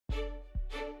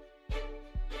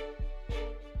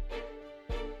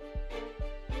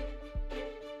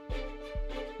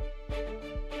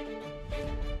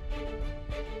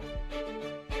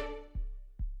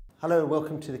Hello and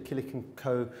welcome to the Killik &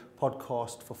 Co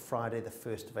podcast for Friday the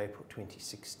 1st of April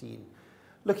 2016.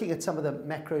 Looking at some of the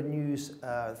macro news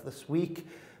this week,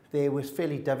 there was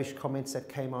fairly dovish comments that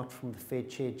came out from the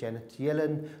Fed Chair Janet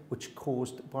Yellen, which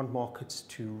caused bond markets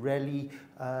to rally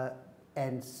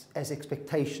and as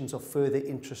expectations of further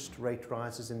interest rate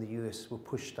rises in the US were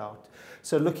pushed out.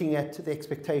 So looking at the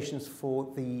expectations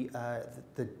for the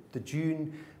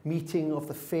June meeting of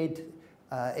the Fed,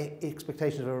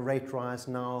 expectations of a rate rise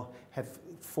now have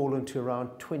fallen to around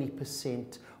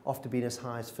 20% after being as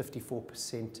high as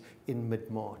 54% in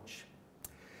mid-March.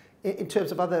 In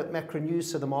terms of other macro news,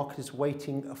 so the market is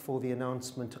waiting for the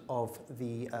announcement of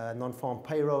the non-farm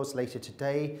payrolls later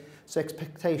today. So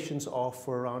expectations are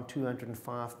for around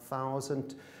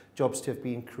 205,000 jobs to have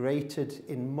been created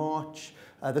in March.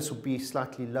 This will be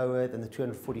slightly lower than the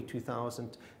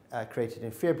 242,000 created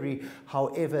in February.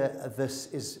 However, this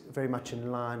is very much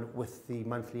in line with the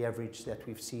monthly average that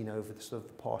we've seen over the sort of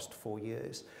the past 4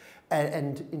 years.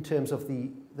 And in terms of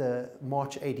the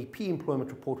March ADP employment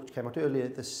report, which came out earlier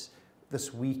this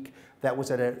week, that was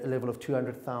at a level of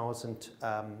 200,000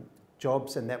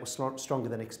 jobs, and that was stronger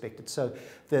than expected. So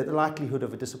the likelihood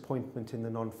of a disappointment in the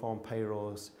non-farm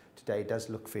payrolls today does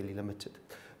look fairly limited.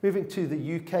 Moving to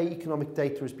the UK, economic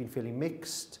data has been fairly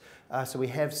mixed. So we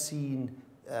have seen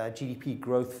GDP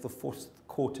growth for the fourth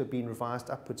quarter being revised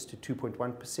upwards to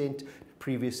 2.1%,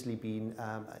 previously been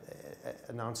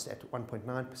announced at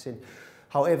 1.9%.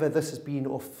 However, this has been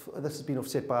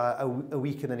offset by a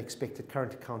weaker than expected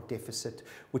current account deficit,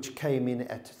 which came in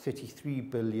at 33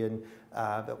 billion.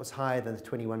 That was higher than the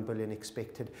 21 billion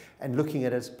expected. And looking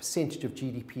at it as a percentage of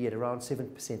GDP at around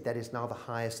 7%, that is now the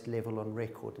highest level on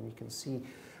record. And you can see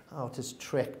how it has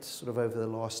tracked sort of over the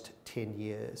last 10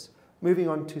 years. Moving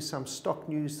on to some stock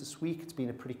news this week. It's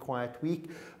been a pretty quiet week,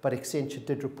 but Accenture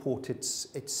did report its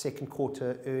second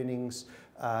quarter earnings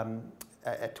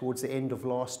towards the end of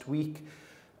last week.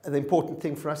 The important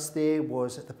thing for us there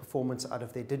was the performance out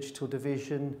of their digital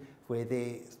division, where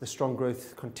the strong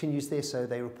growth continues there. So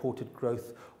they reported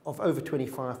growth of over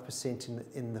 25%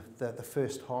 in the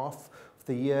first half of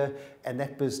the year, and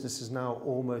that business is now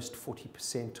almost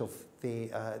 40% of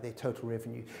their total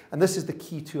revenue. And this is the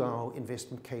key to our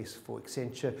investment case for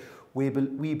Accenture. We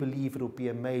believe it will be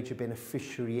a major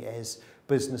beneficiary as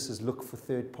businesses look for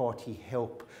third-party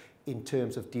help in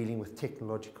terms of dealing with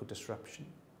technological disruption.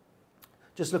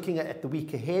 Just looking at the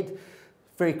week ahead,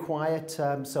 very quiet.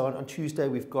 So on Tuesday,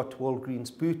 we've got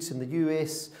Walgreens Boots in the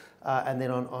US, and then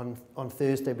on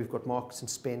Thursday, we've got Marks &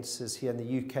 Spencer's here in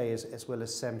the UK, as well as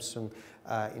Samsung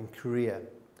in Korea.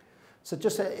 So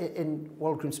just in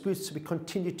Walgreens Boots, we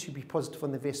continue to be positive on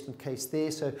the investment case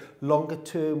there. So longer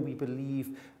term, we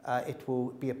believe it will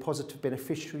be a positive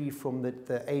beneficiary from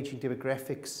the aging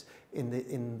demographics in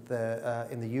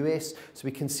the US. So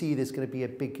we can see there's going to be a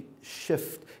big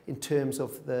shift in terms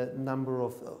of the number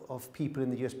of people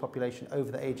in the US population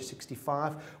over the age of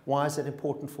 65. Why is that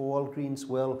important for Walgreens?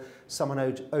 Well, someone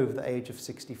over the age of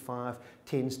 65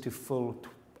 tends to fill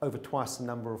over twice the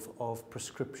number of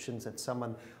prescriptions that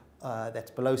someone that's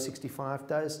below 65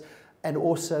 does. And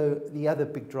also the other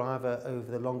big driver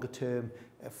over the longer term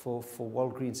for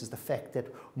Walgreens is the fact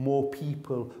that more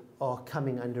people are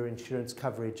coming under insurance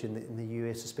coverage in the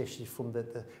US, especially from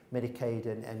the Medicaid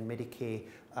and Medicare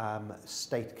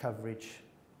state coverage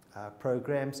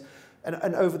programs.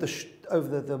 And over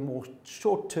the more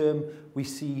short term, we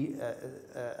see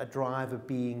a driver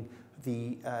being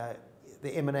the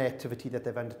M&A activity that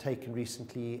they've undertaken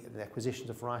recently, the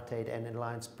acquisitions of Rite Aid and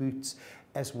Alliance Boots,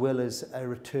 as well as a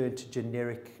return to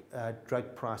generic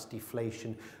drug price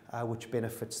deflation, which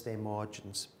benefits their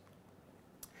margins.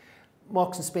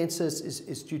 Marks & Spencer's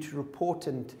is due to report,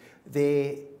 and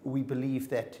there we believe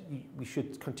that we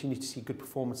should continue to see good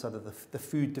performance out of the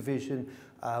food division,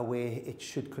 where it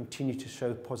should continue to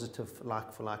show positive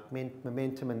like-for-like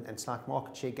momentum and slight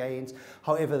market share gains.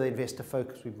 However, the investor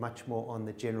focus will be much more on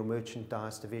the general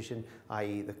merchandise division,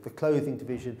 i.e. the clothing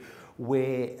division,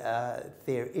 where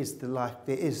there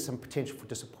is some potential for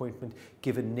disappointment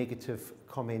given negative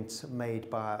comments made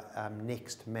by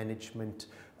Next management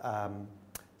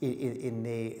in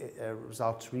their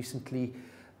results recently.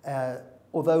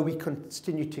 Although we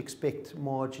continue to expect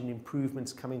margin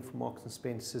improvements coming from Marks &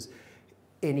 Spencer's,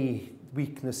 any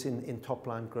weakness in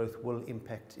top-line growth will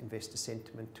impact investor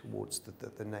sentiment towards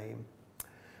the name.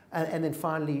 And then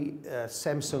finally,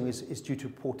 Samsung is due to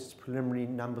report its preliminary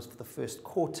numbers for the first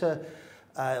quarter.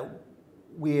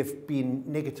 We have been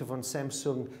negative on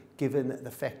Samsung given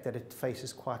the fact that it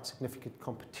faces quite significant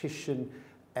competition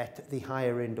at the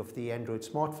higher end of the Android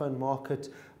smartphone market,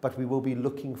 but we will be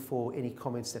looking for any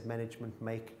comments that management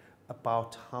make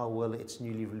about how well its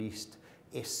newly released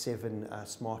S7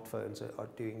 smartphones are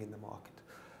doing in the market.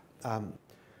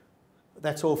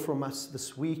 That's all from us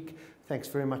this week. Thanks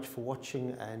very much for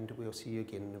watching, and we'll see you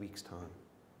again in a week's time.